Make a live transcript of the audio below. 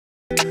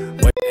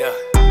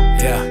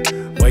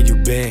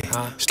been?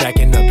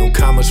 Stacking up them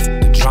commas for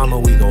the drama,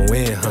 we gon'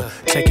 win,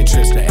 Taking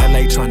trips to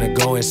LA, tryna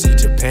go and see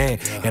Japan.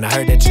 And I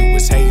heard that you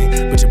was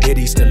hating, but your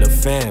biddy still a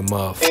fan,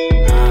 muff.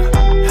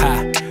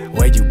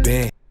 Where you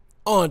been?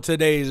 On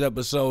today's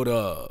episode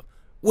of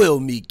Will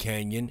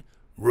Meatcanyon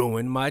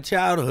Ruin My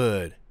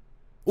Childhood,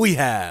 we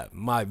have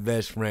my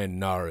best friend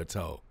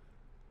Naruto.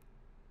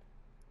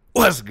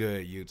 What's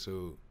good,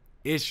 YouTube?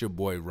 It's your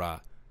boy Ra.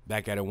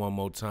 Back at it one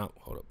more time.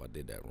 Hold up, I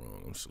did that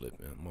wrong. I'm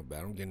slipping. My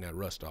bad. I'm getting that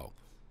rust off.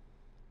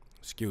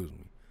 Excuse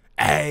me.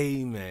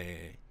 Hey,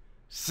 man.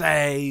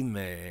 Say,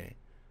 man.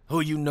 Who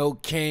you know,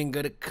 king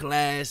of the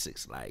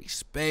classics like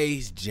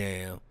Space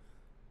Jam.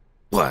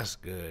 What's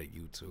good,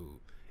 YouTube?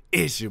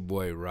 It's your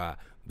boy Ra.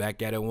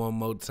 Back at it one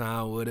more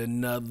time with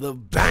another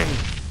bang.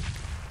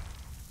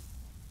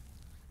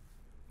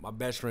 My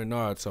best friend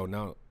Naruto.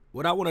 Now,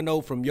 what I want to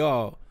know from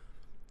y'all,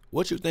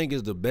 what you think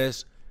is the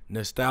best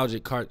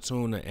nostalgic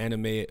cartoon or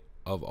anime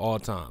of all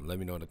time? Let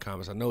me know in the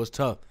comments. I know it's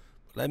tough.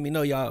 Let me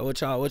know y'all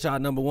what y'all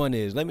number one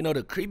is. Let me know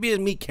the creepiest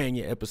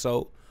Meatcanyon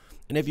episode.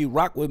 And if you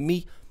rock with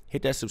me,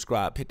 hit that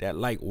subscribe, hit that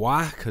like.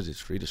 Why? Because it's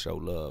free to show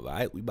love. All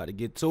right, we about to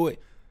get to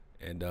it.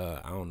 And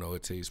I don't know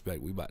what to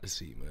expect. We about to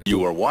see, man.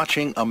 You are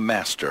watching a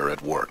master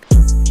at work.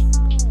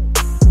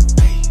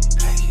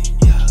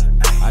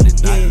 I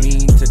did not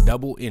mean to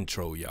double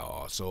intro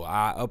y'all, so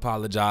I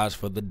apologize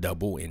for the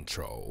double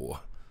intro.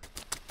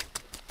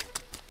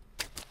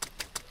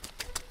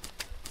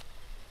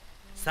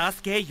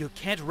 Sasuke, you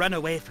can't run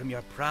away from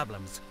your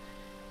problems.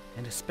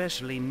 And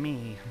especially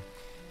me,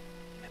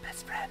 your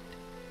best friend.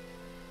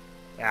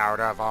 Out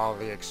of all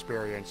the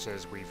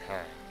experiences we've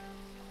had,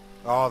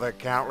 all the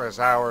countless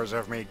hours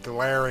of me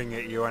glaring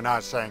at you and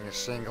not saying a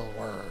single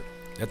word.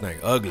 That thing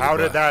ugly. How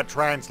did that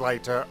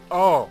translate to,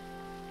 oh,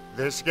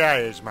 this guy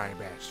is my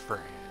best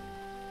friend?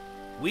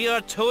 We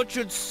are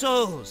tortured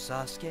souls,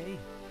 Sasuke.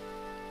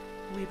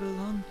 We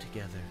belong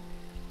together.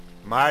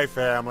 My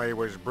family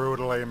was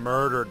brutally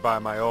murdered by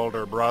my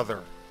older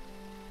brother.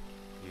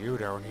 You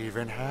don't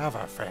even have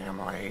a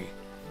family.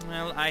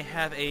 Well, I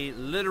have a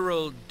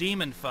literal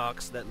demon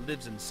fox that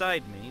lives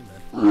inside me,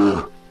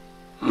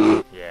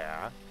 but...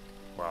 Yeah?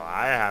 Well,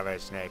 I have a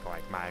snake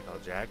like Michael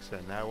Jackson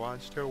that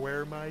wants to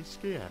wear my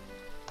skin.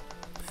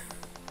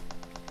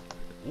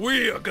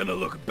 We are gonna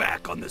look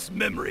back on this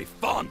memory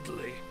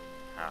fondly.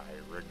 I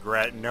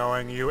regret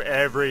knowing you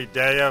every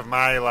day of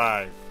my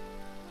life.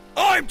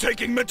 I'm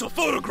taking mental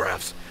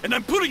photographs, and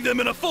I'm putting them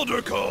in a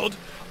folder called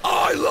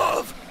I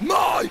Love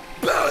My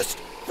Best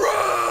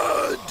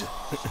Friend!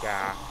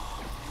 Stop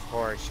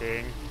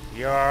forcing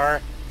your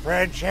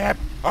friendship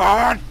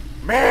on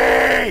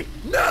me!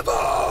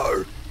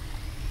 Never!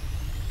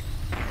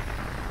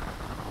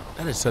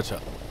 That is such an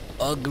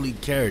ugly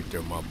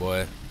character, my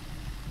boy.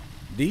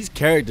 These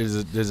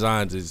characters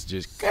designs is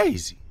just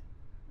crazy.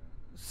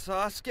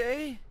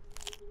 Sasuke?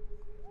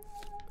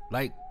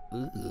 Like,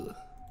 ugh.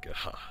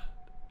 God,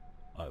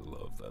 I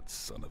love that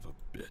son of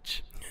a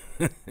bitch.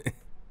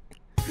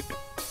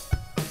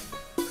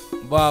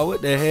 Wow,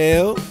 what the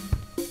hell?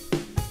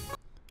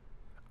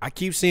 I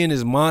keep seeing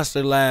this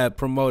Monster Lab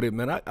promoted,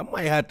 man. I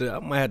might have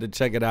to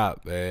check it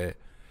out, man.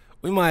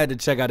 We might have to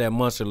check out that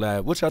Monster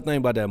Lab. What y'all think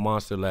about that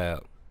Monster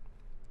Lab?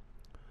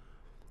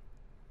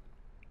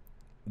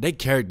 They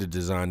character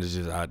design is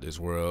just out this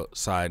world.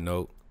 Side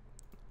note.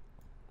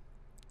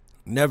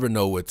 Never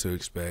know what to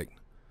expect.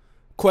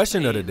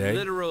 Question of the day.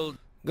 Literal...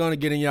 Gonna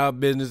get in y'all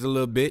business a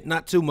little bit.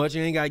 Not too much.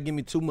 You ain't gotta give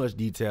me too much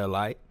detail,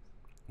 like.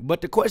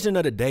 But the question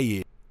of the day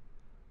is,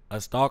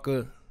 a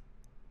stalker,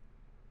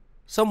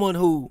 someone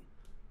who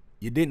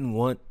you didn't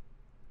want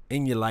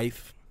in your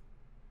life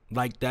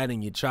like that,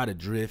 and you try to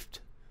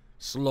drift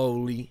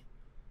slowly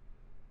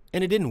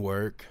and it didn't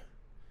work.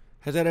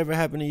 Has that ever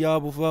happened to y'all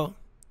before?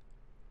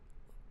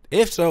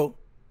 If so,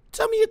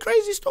 tell me a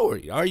crazy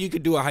story. Or you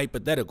could do a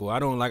hypothetical.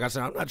 Like I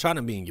said, I'm not trying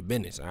to be in your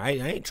business. I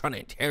ain't trying to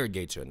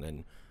interrogate you or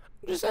nothing.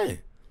 I'm just saying.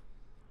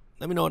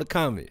 Let me know in the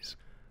comments.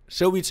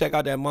 Should we check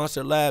out that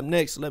Monster Lab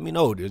next? Let me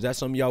know. Is that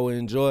something y'all would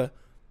enjoy?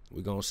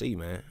 We're going to see,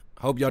 man.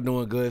 Hope y'all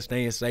doing good,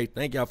 staying safe.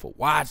 Thank y'all for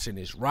watching.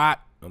 It's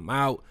Rock. I'm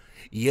out.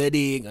 You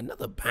dig?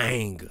 Another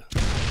banger.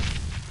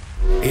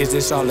 Is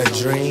this all a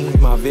dream?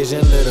 My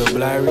vision little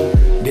blurry.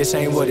 This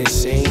ain't what it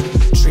seems.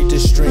 Treat the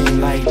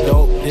stream like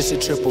dope. This a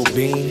triple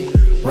beam.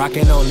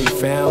 Rockin' only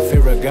found,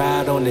 fear of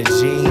God on the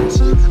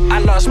jeans. I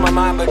lost my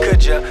mind, but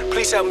could ya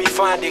please help me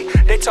find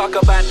it? They talk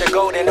about the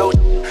golden ocean.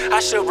 I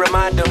should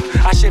remind them.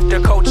 I shift the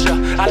culture.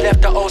 I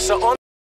left the ulcer on